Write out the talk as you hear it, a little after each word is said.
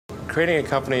creating a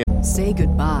company. Say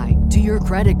goodbye to your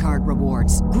credit card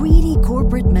rewards. Greedy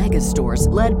corporate mega stores,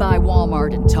 led by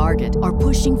Walmart and Target, are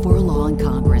pushing for a law in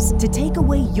Congress to take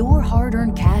away your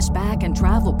hard-earned cash back and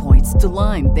travel points to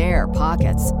line their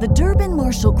pockets. The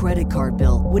Durbin-Marshall credit card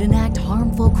bill would enact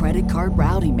harmful credit card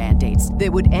routing mandates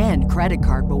that would end credit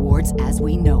card rewards as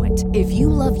we know it. If you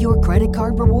love your credit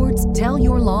card rewards, tell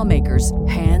your lawmakers,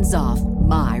 hands off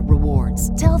my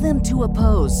rewards. Tell them to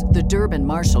oppose the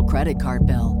Durbin-Marshall credit card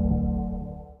bill.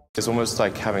 It's almost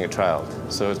like having a child.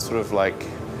 So it's sort of like,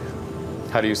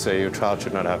 how do you say your child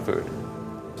should not have food?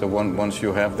 So once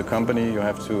you have the company, you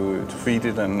have to feed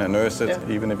it and nurse it,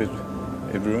 even if it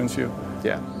ruins you?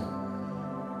 Yeah.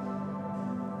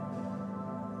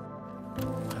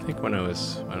 I think when I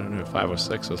was, 5 or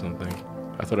 6 or something,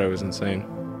 I thought I was insane.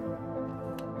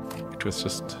 It was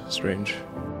just strange.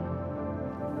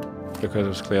 Because it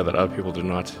was clear that other people did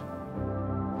not.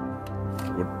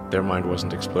 Their mind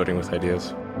wasn't exploding with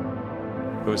ideas.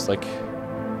 It was like,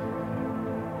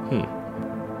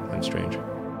 that's strange.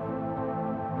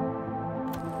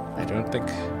 I don't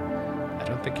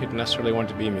think you'd necessarily want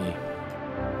to be me.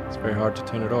 It's very hard to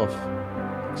turn it off.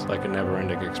 It's like a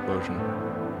never-ending explosion.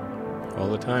 All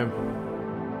the time.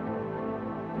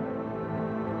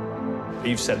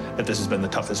 You've said that this has been the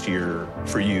toughest year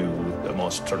for you, the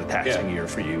most sort of taxing year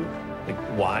for you. Like,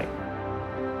 why?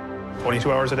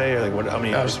 22 hours a day, or like what? How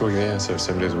many hours? I was working, so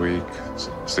 7 days a week,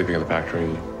 sleeping in the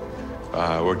factory.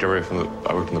 I worked in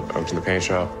the paint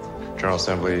shop, general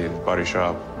assembly, body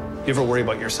shop. You ever worry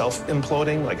about yourself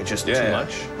imploding? Like it's just too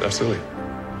much? Absolutely.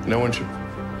 No one should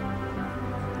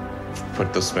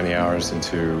put this many hours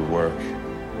into work.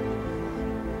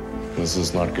 This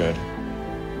is not good.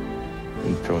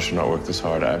 And people should not work this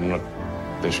hard.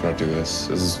 They should not do this.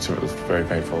 This is very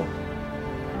painful.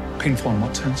 Painful in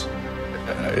what sense?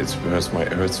 It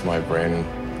hurts my brain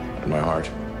and my heart.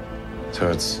 So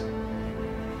this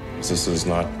is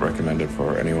not recommended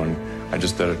for anyone. I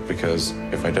just did it because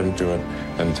if I didn't do it,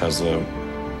 then Tesla,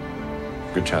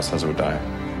 good chance Tesla would die.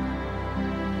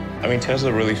 I mean,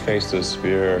 Tesla really faced a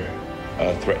severe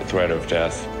threat of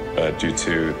death due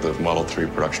to the Model 3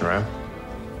 production ramp.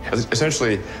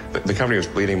 Essentially, the company was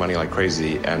bleeding money like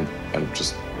crazy, and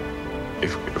just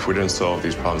if we didn't solve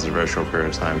these problems in a very short period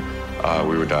of time,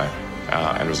 we would die.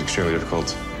 And it was extremely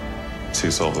difficult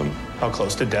to solve them. How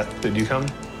close to death did you come?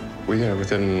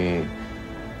 Within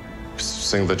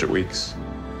single-digit weeks.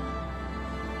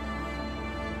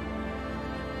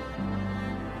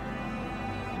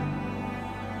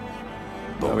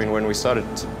 I mean, when we started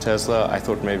Tesla, I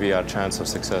thought maybe our chance of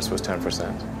success was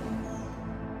 10%.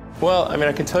 Well, I mean,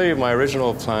 I can tell you my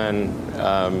original plan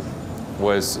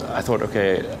was, I thought,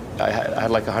 okay, I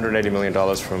had like $180 million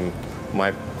from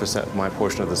my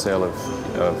portion of the sale of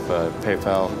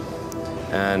PayPal.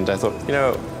 And I thought,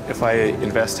 if I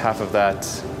invest half of that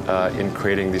in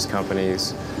creating these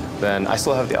companies, then I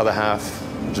still have the other half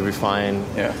to be fine.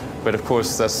 Yeah. But of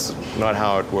course, that's not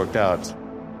how it worked out.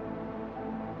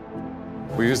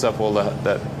 We used up all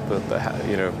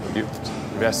you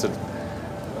invested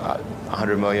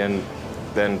 $100 million,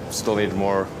 then still needed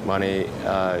more money.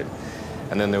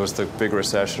 And then there was the big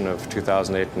recession of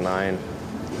 2008 and 2009.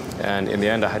 And in the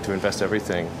end, I had to invest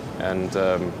everything. And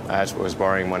I was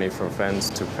borrowing money from friends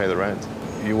to pay the rent.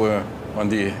 You were on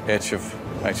the edge of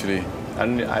actually I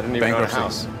didn't even own a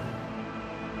house.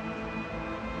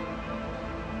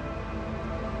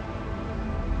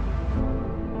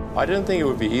 I didn't think it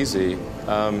would be easy.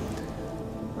 Like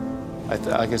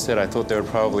I said, I thought they would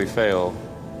probably fail.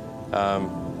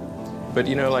 But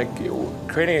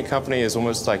creating a company is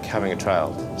almost like having a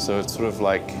child. So it's sort of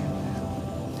like,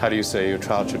 how do you say your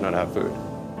child should not have food?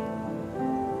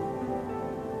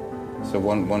 So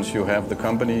once you have the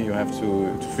company, you have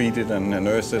to feed it and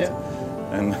nurse it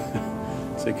and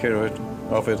take care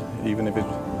of it, even if it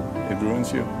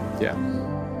ruins you. Yeah.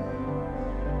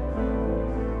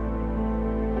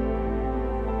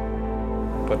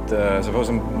 But I suppose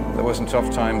there were some tough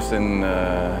times in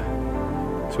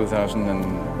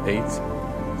 2008,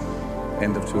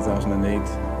 end of 2008.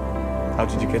 How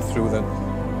did you get through that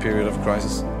period of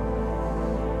crisis?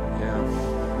 Yeah.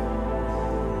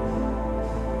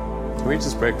 Can we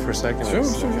just break for a second? Sure, of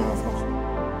course.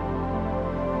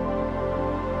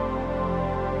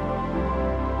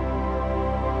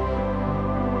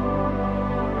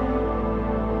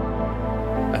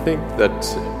 I think that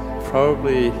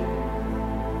probably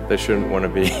they shouldn't want to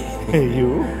be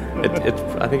You?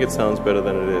 I think it sounds better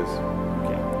than it is.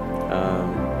 Okay.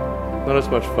 Not as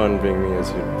much fun being me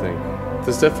as you'd think.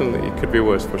 There's definitely, it could be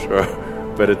worse for sure,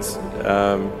 but it's,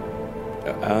 I'm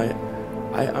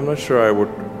not sure I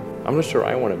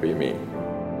want to be me.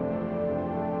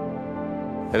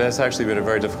 It has actually been a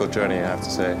very difficult journey, I have to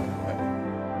say.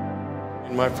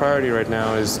 My priority right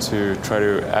now is to try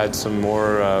to add some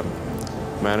more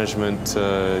management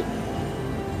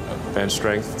bench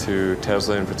strength to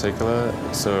Tesla in particular,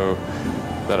 so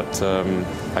that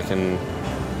I can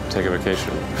take a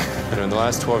vacation. In the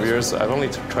last 12 years, I've only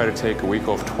tried to take a week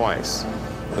off twice.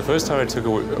 The first time I took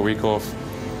a week off,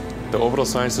 the Orbital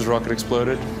Sciences rocket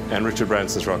exploded and Richard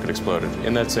Branson's rocket exploded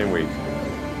in that same week.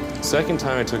 Second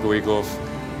time I took a week off,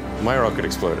 my rocket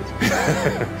exploded.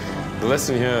 The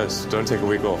lesson here is don't take a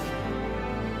week off.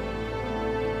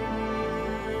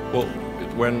 Well,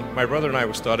 when my brother and I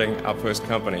were starting our first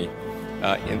company,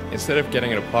 instead of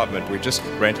getting an apartment, we just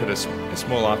rented a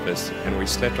small office and we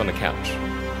slept on the couch.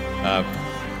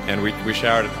 And we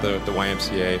showered at the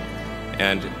YMCA,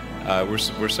 and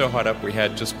we're so hot up we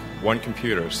had just one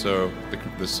computer, so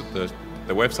the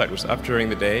website was up during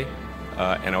the day,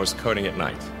 and I was coding at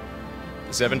night,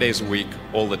 7 days a week,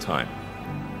 all the time.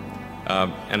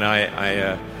 And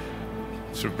I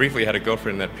sort of briefly had a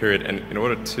girlfriend in that period, and in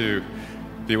order to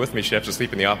be with me, she'd have to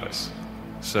sleep in the office.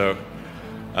 So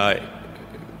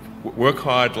work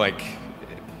hard, like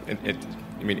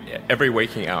every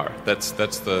waking hour. That's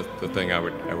the thing I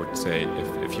would say,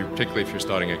 particularly if you're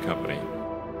starting a company.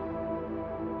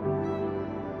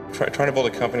 Trying to build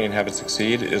a company and have it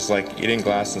succeed is like eating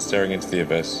glass and staring into the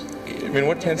abyss. I mean,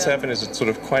 what tends to happen is it's sort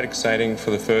of quite exciting for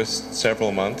the first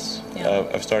several months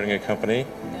of starting a company,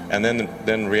 and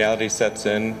then reality sets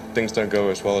in. Things don't go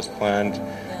as well as planned.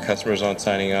 Customers aren't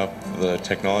signing up. The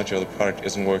technology or the product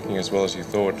isn't working as well as you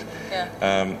thought.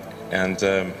 And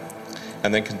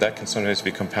then that can sometimes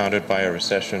be compounded by a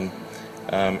recession,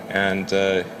 and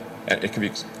it can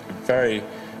be very,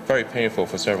 very painful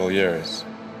for several years.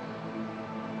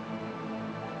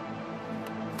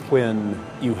 When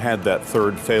you had that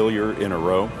third failure in a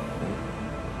row,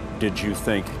 did you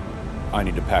think, I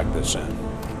need to pack this in?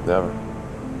 Never.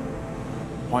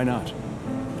 Why not?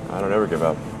 I don't ever give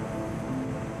up.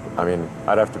 I mean,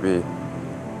 I'd have to be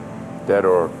dead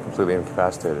or completely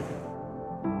incapacitated.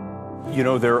 You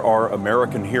know, there are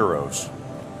American heroes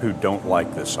who don't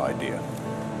like this idea.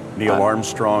 Neil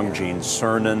Armstrong, Gene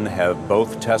Cernan have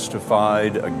both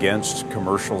testified against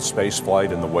commercial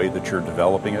spaceflight in the way that you're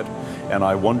developing it, and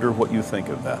I wonder what you think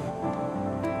of that.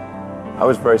 I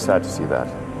was very sad to see that,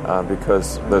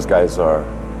 because those guys are,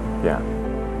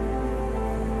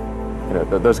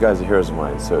 those guys are heroes of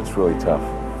mine, so it's really tough.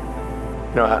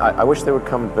 I wish they would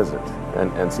come and visit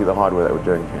and see the hardware that we're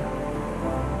doing here.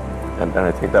 And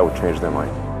I think that would change their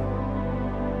mind.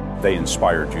 They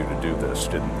inspired you to do this,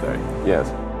 didn't they?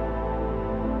 Yes.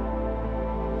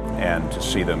 And to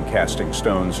see them casting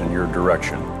stones in your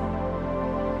direction.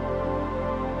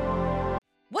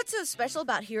 What's so special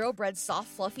about Hero Bread's soft,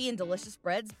 fluffy, and delicious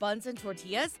breads, buns, and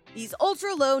tortillas? These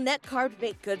ultra-low net-carb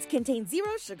baked goods contain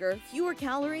zero sugar, fewer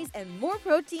calories, and more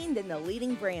protein than the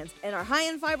leading brands, and are high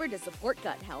in fiber to support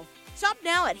gut health. Shop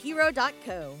now at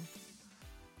hero.co.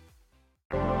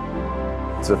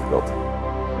 It's difficult.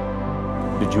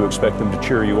 Did you expect them to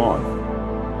cheer you on?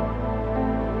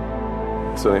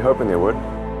 So they're hoping they would.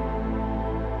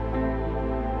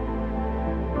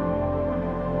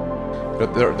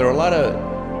 But there are a lot of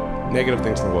negative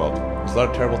things in the world. There's a lot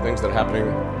of terrible things that are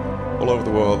happening all over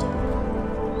the world,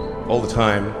 all the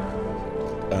time.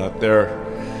 There are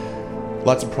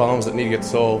lots of problems that need to get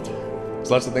solved. There's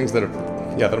lots of things that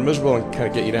are miserable and kind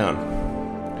of get you down.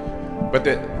 But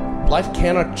life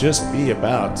cannot just be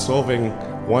about solving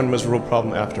one miserable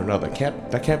problem after another.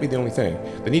 That can't be the only thing.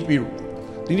 There need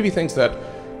to be things that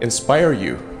inspire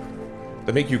you,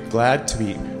 that make you glad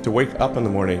to wake up in the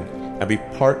morning and be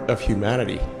part of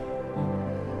humanity.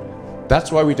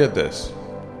 That's why we did this.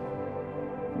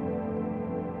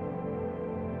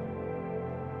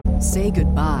 Say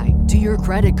goodbye to your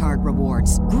credit card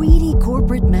rewards. Greedy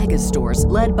corporate mega stores,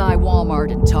 led by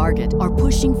Walmart and Target, are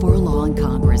pushing for a law in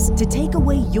Congress to take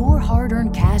away your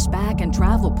hard-earned cash back and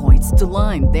travel points to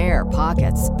line their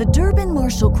pockets. The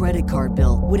Durbin-Marshall credit card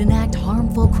bill would enact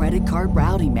harmful credit card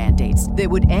routing mandates that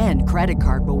would end credit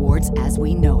card rewards as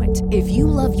we know it. If you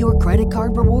love your credit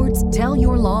card rewards, tell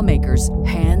your lawmakers,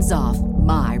 hands off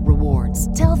my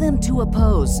rewards. Tell them to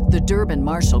oppose the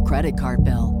Durbin-Marshall credit card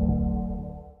bill.